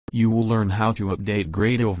You will learn how to update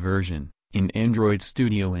Gradle version in Android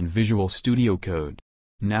Studio and Visual Studio Code.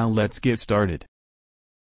 Now let's get started.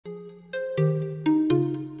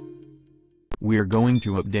 We're going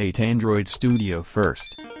to update Android Studio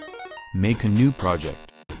first. Make a new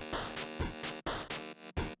project.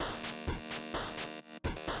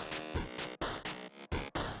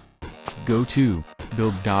 Go to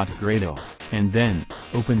build.gradle, and then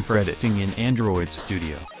open for editing in Android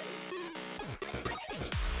Studio.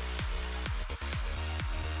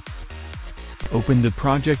 Open the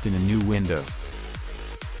project in a new window.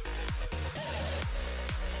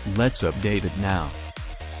 Let's update it now.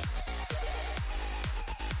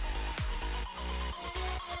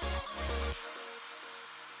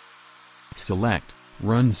 Select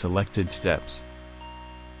Run selected steps.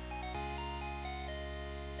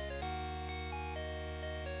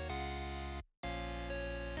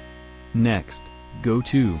 Next, go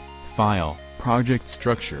to File, Project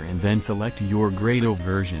Structure, and then select your Gradle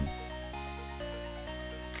version.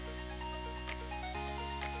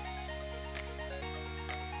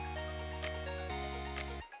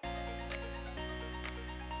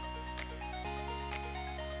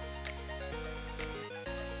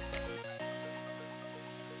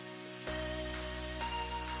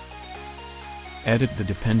 Edit the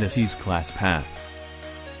dependencies class path.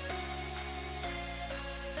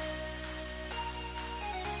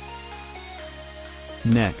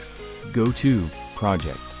 Next, go to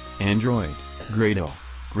Project, Android, Gradle,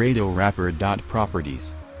 Gradle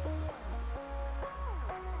wrapper.properties.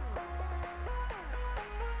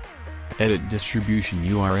 Edit distribution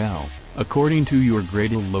URL, according to your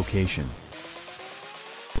Gradle location.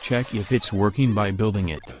 Check if it's working by building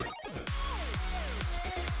it.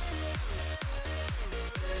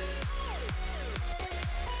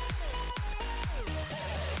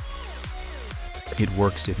 It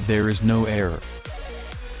works if there is no error.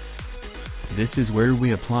 This is where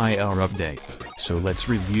we apply our updates, so let's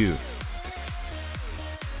review.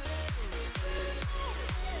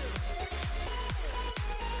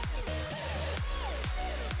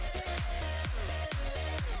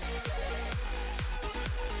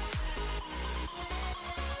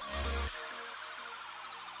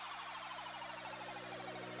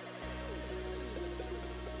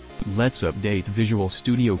 Let's update Visual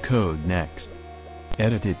Studio Code next.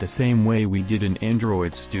 Edit it the same way we did in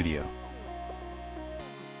Android Studio.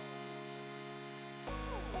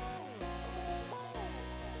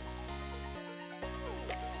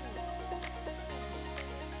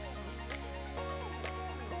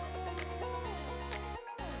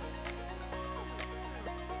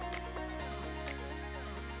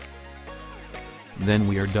 Then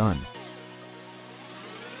we are done.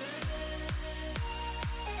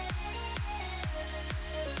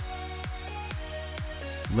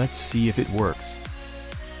 Let's see if it works.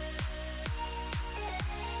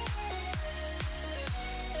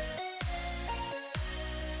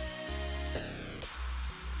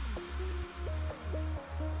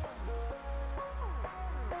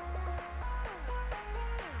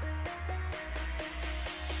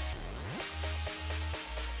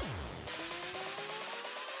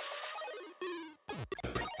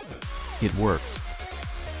 It works.